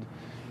old.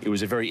 It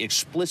was a very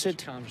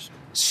explicit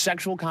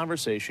sexual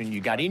conversation. You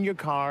got in your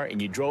car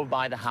and you drove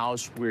by the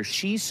house where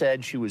she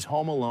said she was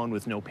home alone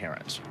with no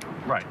parents.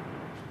 Right.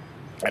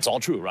 That's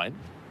all true, right?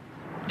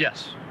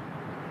 Yes.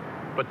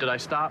 But did I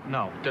stop?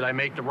 No. Did I,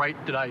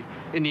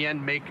 in the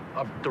end, make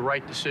the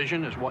right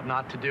decision as what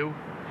not to do?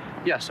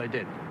 Yes, I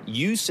did.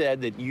 You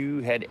said that you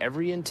had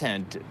every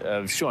intent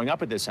of showing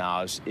up at this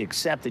house,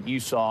 except that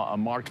you saw a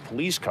marked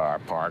police car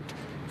parked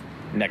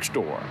next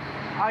door.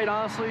 I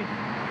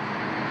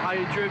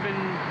had driven,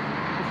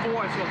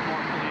 before I saw the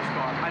marked police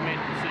car, I made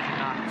the decision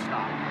not to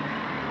stop.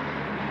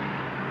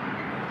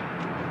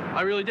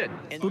 I really did.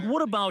 But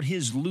what about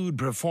his lewd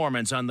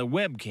performance on the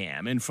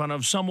webcam in front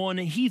of someone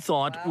he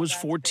thought was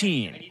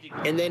 14?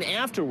 And then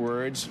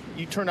afterwards,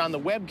 you turned on the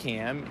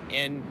webcam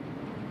and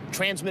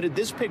transmitted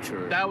this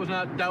picture. That was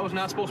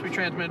not supposed to be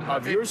transmitted.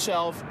 Of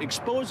yourself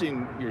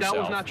exposing yourself.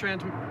 That was not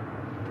transmitted.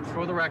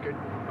 For the record,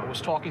 I was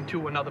talking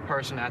to another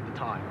person at the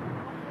time.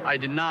 I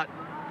did not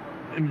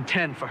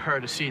intend for her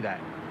to see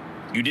that.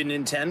 You didn't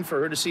intend for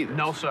her to see that?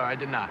 No, sir, I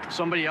did not.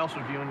 Somebody else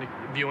was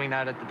viewing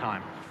that at the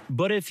time.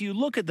 But if you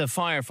look at the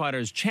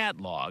firefighter's chat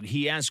log,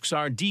 he asks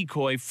our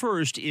decoy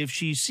first if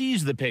she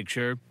sees the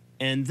picture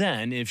and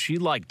then if she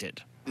liked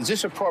it. Is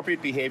this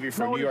appropriate behavior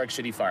for a New York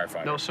City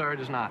firefighter? No, sir, it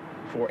is not.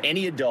 For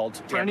any adult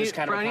to have this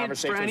kind of a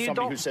conversation with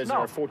somebody who says they're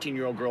a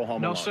 14-year-old girl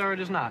home alone? No, sir, it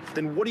is not.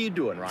 Then what are you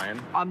doing,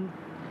 Ryan?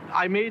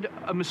 I made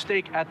a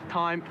mistake at the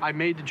time. I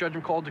made the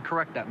judgment call to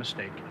correct that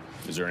mistake.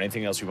 Is there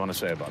anything else you want to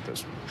say about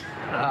this?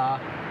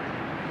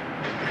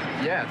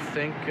 Yeah, I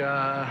think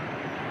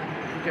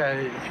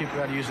people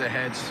got to use their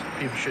heads.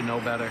 People should know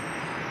better.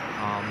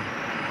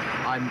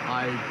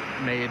 I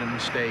made a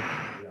mistake.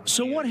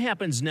 So what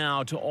happens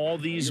now to all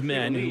these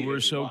men who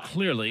were so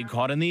clearly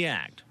caught in the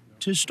act?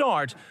 To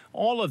start,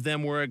 all of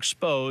them were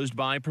exposed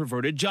by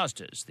Perverted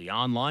Justice, the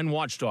online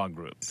watchdog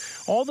group.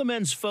 All the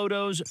men's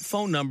photos,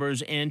 phone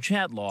numbers, and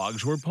chat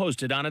logs were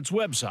posted on its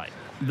website.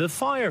 The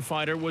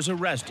firefighter was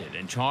arrested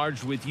and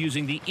charged with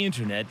using the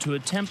internet to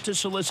attempt to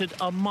solicit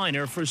a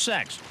minor for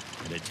sex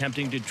and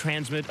attempting to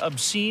transmit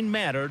obscene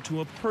matter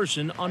to a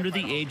person under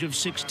the age of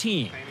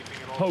 16.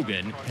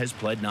 Hogan has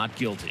pled not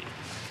guilty.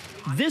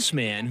 This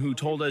man, who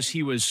told us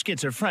he was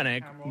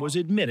schizophrenic, was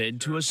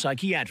admitted to a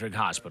psychiatric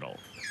hospital.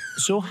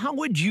 So how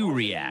would you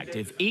react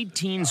if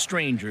 18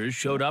 strangers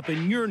showed up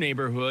in your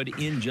neighborhood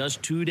in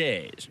just 2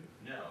 days?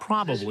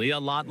 Probably a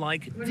lot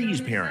like these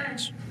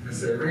parents.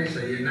 So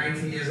Rachel, you're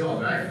 19 years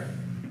old, right?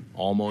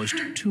 Almost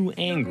too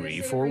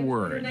angry for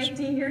words.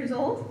 19 years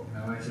old?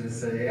 I want you to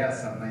say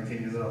yes, I'm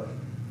 19 years old.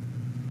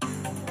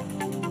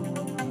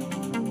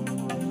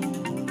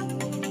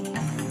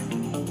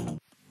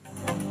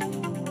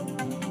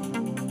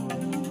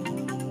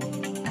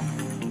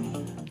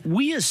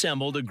 We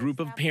assembled a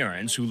group of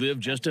parents who live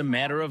just a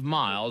matter of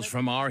miles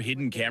from our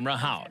hidden camera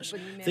house.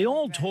 They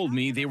all told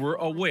me they were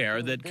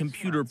aware that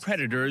computer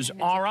predators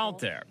are out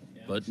there,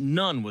 but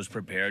none was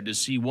prepared to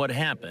see what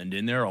happened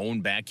in their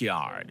own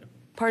backyard.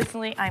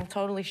 Personally, I'm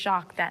totally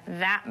shocked that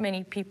that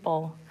many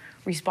people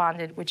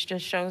responded, which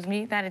just shows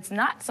me that it's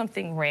not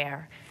something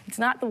rare. It's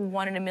not the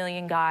 1 in a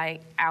million guy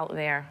out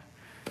there.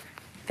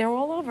 They're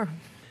all over.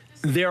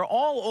 They're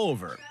all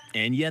over,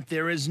 and yet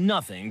there is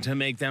nothing to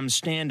make them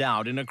stand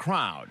out in a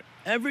crowd.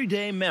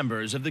 Everyday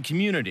members of the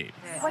community.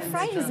 What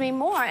frightens me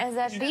more is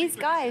that these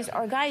guys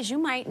are guys you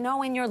might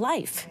know in your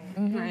life.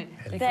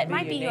 That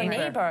might be your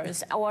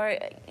neighbors, or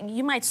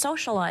you might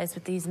socialize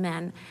with these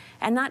men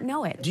and not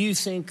know it. Do you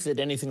think that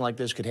anything like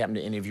this could happen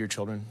to any of your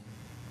children?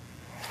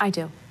 I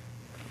do.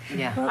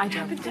 Yeah. I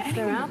do.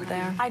 They're out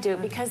there. I do,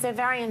 because they're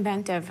very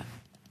inventive.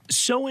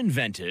 So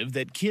inventive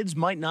that kids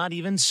might not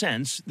even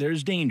sense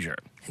there's danger.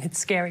 It's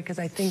scary because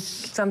I think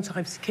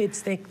sometimes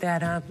kids think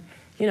that,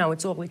 you know,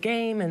 it's all a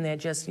game and they're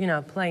just, you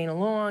know, playing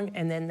along,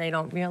 and then they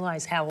don't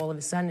realize how all of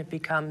a sudden it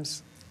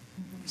becomes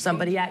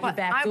somebody at your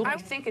back door. I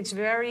think it's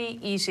very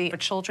easy for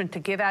children to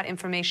give out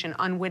information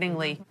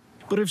unwittingly.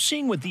 But if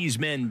seeing what these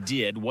men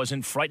did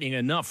wasn't frightening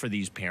enough for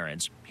these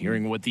parents,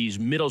 hearing what these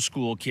middle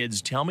school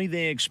kids tell me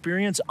they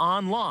experience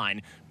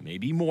online may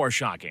be more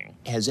shocking.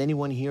 Has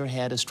anyone here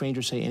had a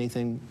stranger say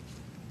anything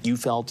you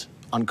felt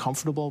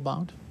uncomfortable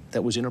about,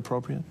 that was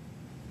inappropriate?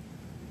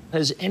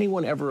 Has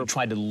anyone ever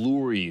tried to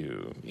lure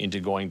you into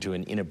going to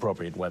an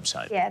inappropriate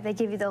website? Yeah, they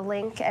give you the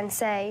link and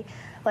say,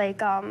 like,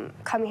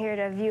 come here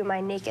to view my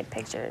naked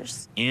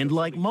pictures. And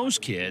like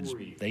most kids,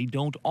 they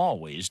don't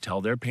always tell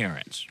their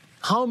parents.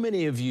 How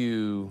many of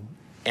you,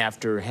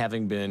 after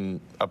having been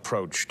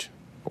approached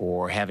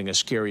or having a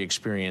scary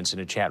experience in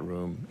a chat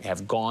room,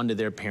 have gone to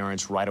their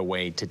parents right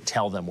away to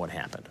tell them what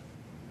happened?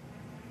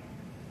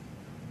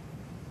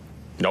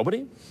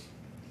 Nobody?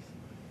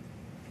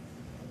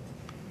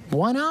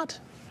 Why not?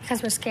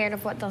 Because we're scared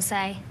of what they'll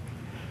say.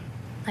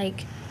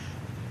 Like,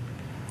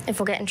 if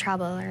we'll get in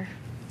trouble or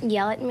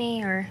yell at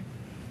me or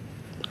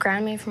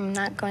ground me from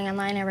not going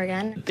online ever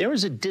again. There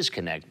is a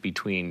disconnect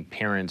between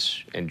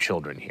parents and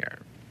children here.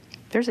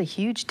 There's a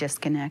huge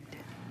disconnect.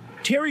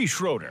 Terry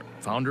Schroeder,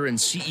 founder and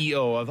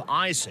CEO of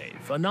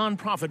iSafe, a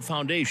nonprofit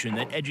foundation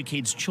that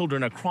educates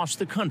children across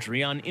the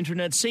country on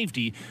internet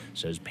safety,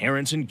 says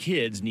parents and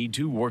kids need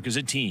to work as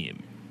a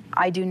team.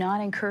 I do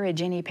not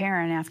encourage any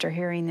parent after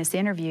hearing this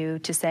interview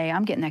to say,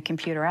 I'm getting that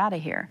computer out of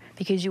here,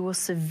 because you will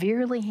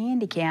severely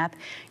handicap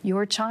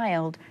your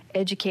child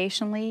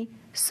educationally,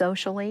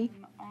 socially.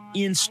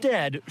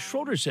 Instead,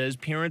 Schroeder says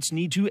parents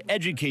need to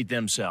educate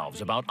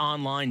themselves about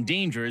online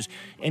dangers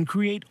and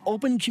create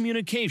open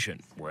communication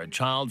where a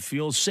child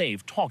feels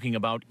safe talking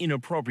about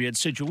inappropriate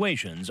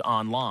situations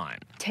online.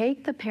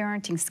 Take the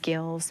parenting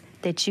skills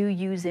that you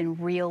use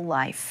in real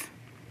life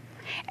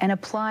and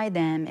apply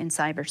them in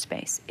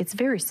cyberspace. It's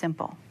very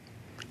simple.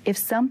 If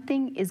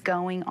something is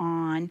going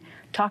on,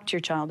 talk to your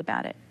child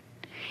about it.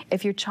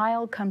 If your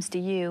child comes to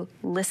you,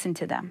 listen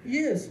to them.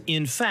 Yes.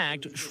 In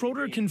fact,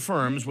 Schroeder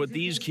confirms what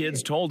these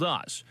kids told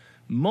us.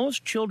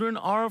 Most children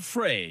are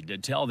afraid to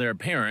tell their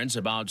parents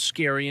about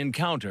scary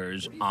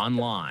encounters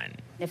online.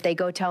 If they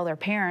go tell their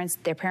parents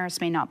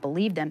may not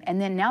believe them, and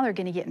then now they're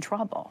going to get in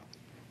trouble.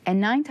 And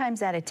 9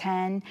 times out of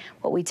 10,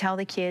 what we tell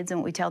the kids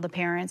and what we tell the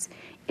parents,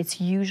 it's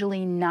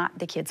usually not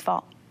the kid's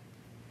fault.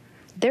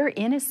 They're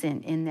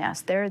innocent in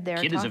this.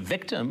 Kid is a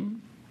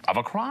victim of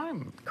a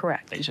crime.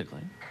 Correct.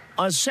 Basically.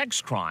 A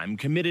sex crime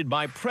committed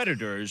by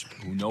predators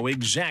who know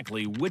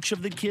exactly which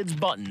of the kids'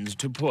 buttons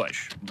to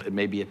push. It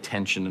may be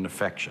attention and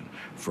affection.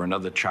 For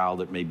another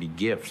child, it may be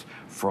gifts.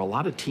 For a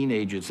lot of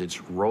teenagers,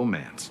 it's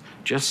romance.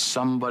 Just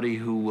somebody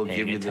who will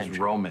give you this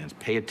romance,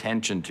 pay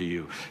attention to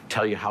you,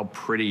 tell you how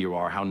pretty you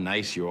are, how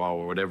nice you are,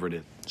 or whatever it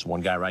is. There's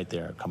one guy right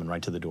there coming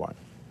right to the door.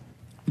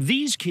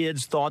 These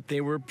kids thought they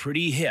were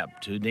pretty hip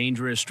to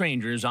dangerous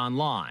strangers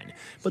online,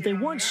 but they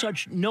weren't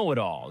such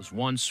know-it-alls.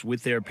 Once,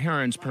 with their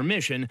parents'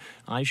 permission,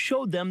 I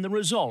showed them the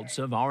results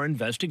of our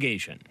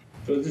investigation.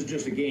 So this is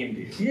just a game,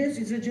 dude? Yes,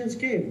 it's a just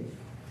game.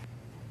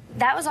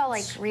 That was all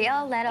like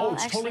real? That all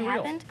it's actually totally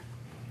real. happened?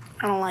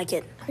 I don't like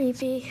it.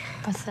 Creepy.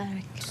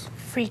 Pathetic.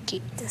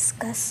 Freaky.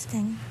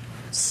 Disgusting.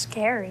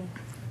 Scary.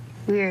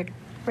 Weird.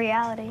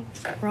 Reality.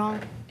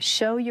 Wrong.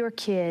 Show your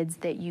kids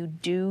that you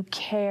do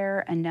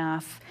care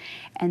enough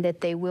and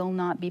that they will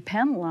not be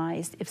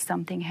penalized if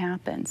something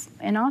happens.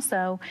 And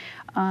also,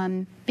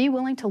 be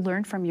willing to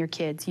learn from your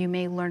kids. You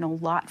may learn a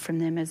lot from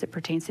them as it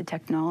pertains to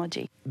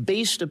technology.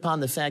 Based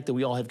upon the fact that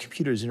we all have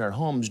computers in our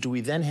homes, do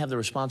we then have the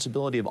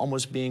responsibility of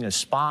almost being a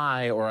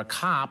spy or a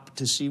cop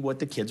to see what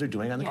the kids are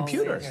doing on the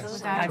computer?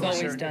 Yes. I've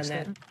always done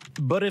that.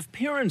 But if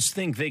parents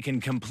think they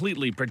can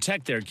completely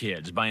protect their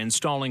kids by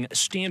installing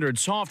standard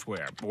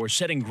software or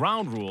setting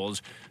ground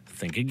rules,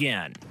 think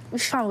again. We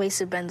found ways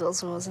to bend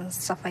those rules and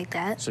stuff like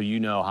that. So you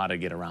know how to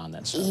get around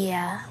that stuff?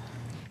 Yeah.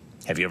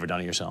 Have you ever done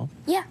it yourself?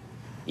 Yeah.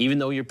 Even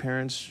though your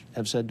parents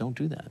have said don't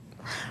do that?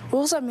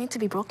 Rules are made to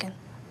be broken.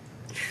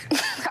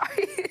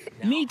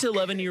 Meet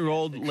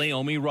 11-year-old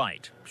Laomi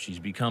Wright. She's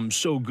become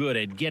so good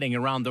at getting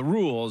around the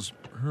rules,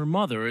 her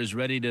mother is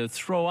ready to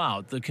throw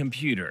out the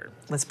computer.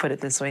 Let's put it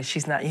this way,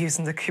 she's not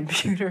using the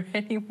computer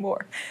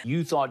anymore.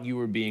 You thought you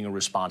were being a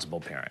responsible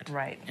parent.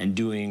 Right. And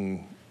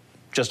doing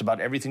just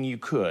about everything you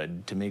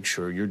could to make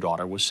sure your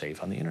daughter was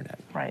safe on the internet.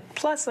 Right.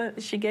 Plus,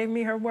 she gave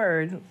me her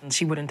word.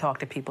 She wouldn't talk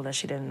to people that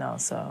she didn't know,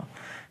 so.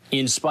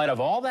 In spite of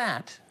all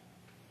that,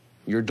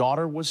 your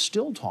daughter was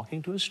still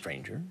talking to a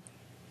stranger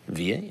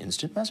via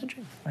instant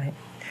messaging. Right.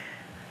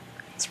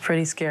 It's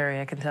pretty scary,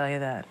 I can tell you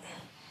that.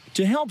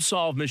 To help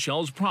solve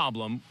Michelle's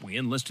problem, we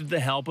enlisted the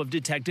help of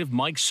Detective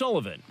Mike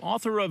Sullivan,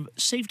 author of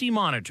Safety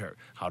Monitor,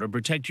 How to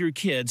Protect Your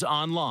Kids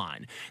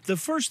Online. The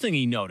first thing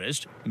he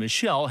noticed,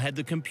 Michelle had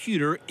the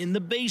computer in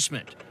the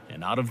basement,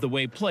 an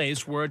out-of-the-way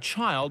place where a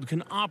child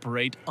can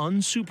operate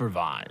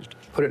unsupervised.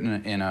 Put it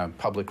in a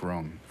public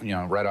room,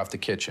 right off the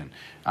kitchen,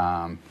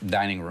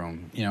 dining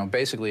room.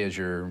 Basically as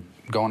you're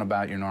going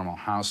about your normal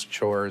house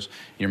chores,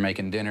 you're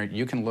making dinner,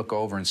 you can look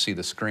over and see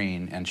the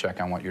screen and check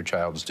on what your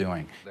child's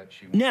doing.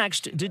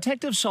 Next,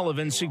 Detective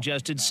Sullivan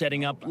suggested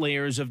setting up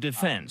layers of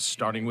defense,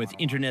 starting with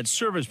internet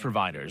service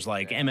providers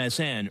like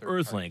MSN,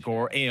 Earthlink,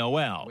 or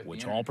AOL,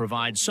 which all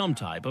provide some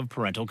type of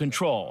parental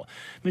control.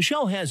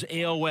 Michelle has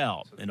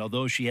AOL, and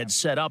although she had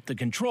set up the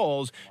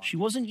controls, she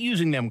wasn't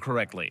using them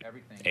correctly.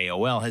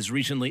 AOL has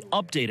recently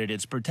updated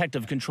its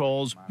protective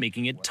controls,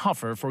 making it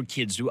tougher for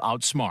kids to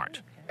outsmart.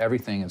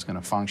 Everything is going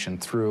to function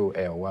through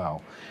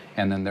AOL,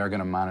 and then they're going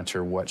to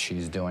monitor what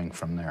she's doing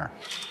from there.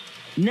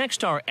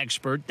 Next, our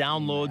expert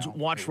downloads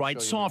Watch Right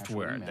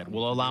software that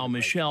will allow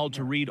Michelle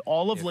to read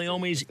all of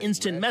Laomi's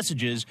instant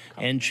messages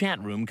and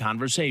chat room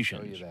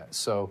conversations.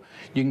 So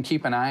you can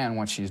keep an eye on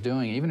what she's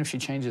doing, even if she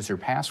changes her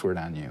password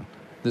on you.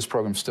 This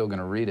program's still going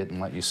to read it and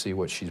let you see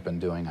what she's been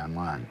doing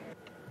online.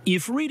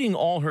 If reading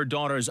all her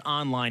daughter's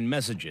online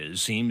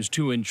messages seems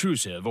too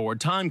intrusive or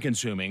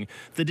time-consuming,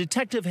 the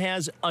detective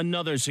has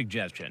another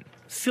suggestion: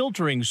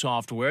 filtering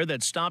software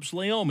that stops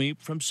Laomi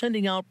from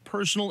sending out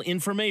personal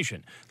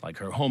information, like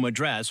her home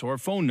address or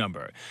phone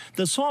number.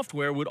 The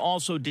software would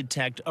also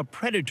detect a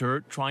predator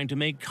trying to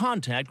make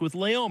contact with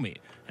Laomi,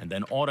 and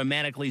then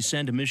automatically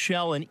send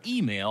Michelle an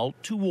email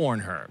to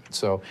warn her.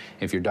 So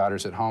if your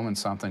daughter's at home and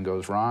something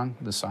goes wrong,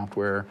 the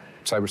software,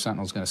 Cyber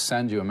Sentinel, is going to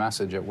send you a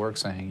message at work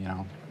saying,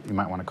 you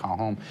might want to call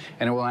home.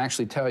 And it will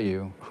actually tell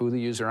you who the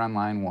user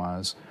online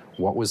was,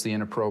 what was the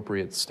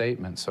inappropriate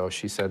statement. So if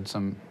she said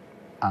some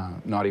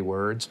naughty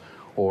words,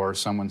 or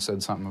someone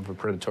said something of a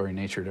predatory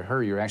nature to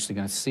her, you're actually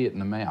going to see it in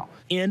the mail.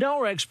 And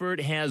our expert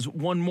has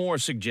one more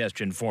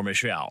suggestion for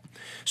Michelle: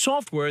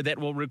 software that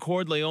will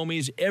record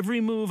Laomi's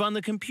every move on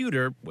the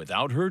computer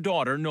without her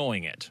daughter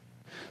knowing it.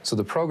 So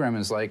the program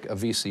is like a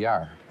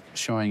VCR,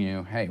 showing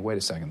you, hey, wait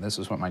a second, this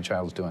is what my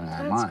child's doing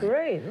online. That's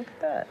great, look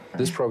at that.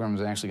 This program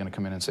is actually going to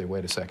come in and say,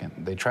 wait a second,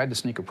 they tried to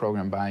sneak a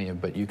program by you,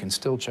 but you can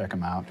still check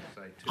them out.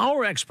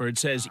 Our expert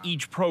says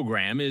each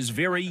program is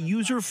very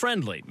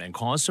user-friendly and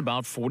costs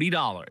about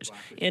 $40.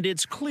 And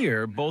it's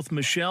clear both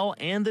Michelle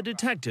and the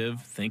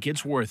detective think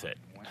it's worth it.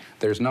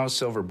 There's no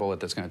silver bullet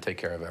that's going to take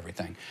care of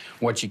everything.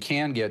 What you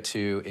can get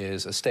to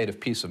is a state of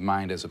peace of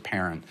mind as a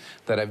parent,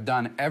 that I've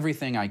done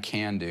everything I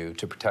can do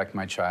to protect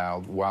my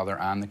child while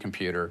they're on the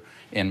computer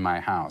in my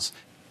house.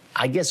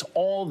 I guess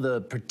all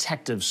the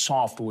protective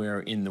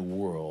software in the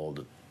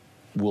world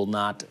will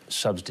not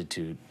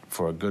substitute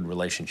for a good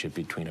relationship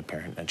between a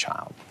parent and a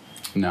child.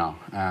 No,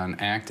 an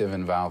active,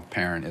 involved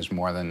parent is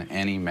more than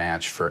any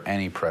match for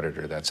any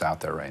predator that's out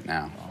there right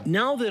now.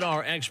 Now that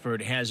our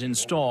expert has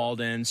installed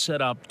and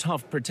set up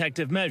tough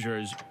protective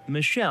measures,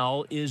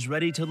 Michelle is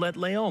ready to let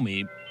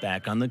Laomi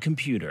back on the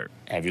computer.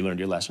 Have you learned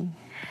your lesson?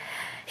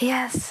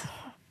 Yes.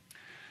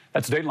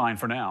 That's Dateline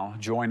for now.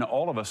 Join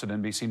all of us at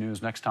NBC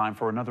News next time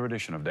for another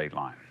edition of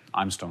Dateline.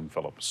 I'm Stone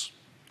Phillips.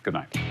 Good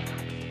night.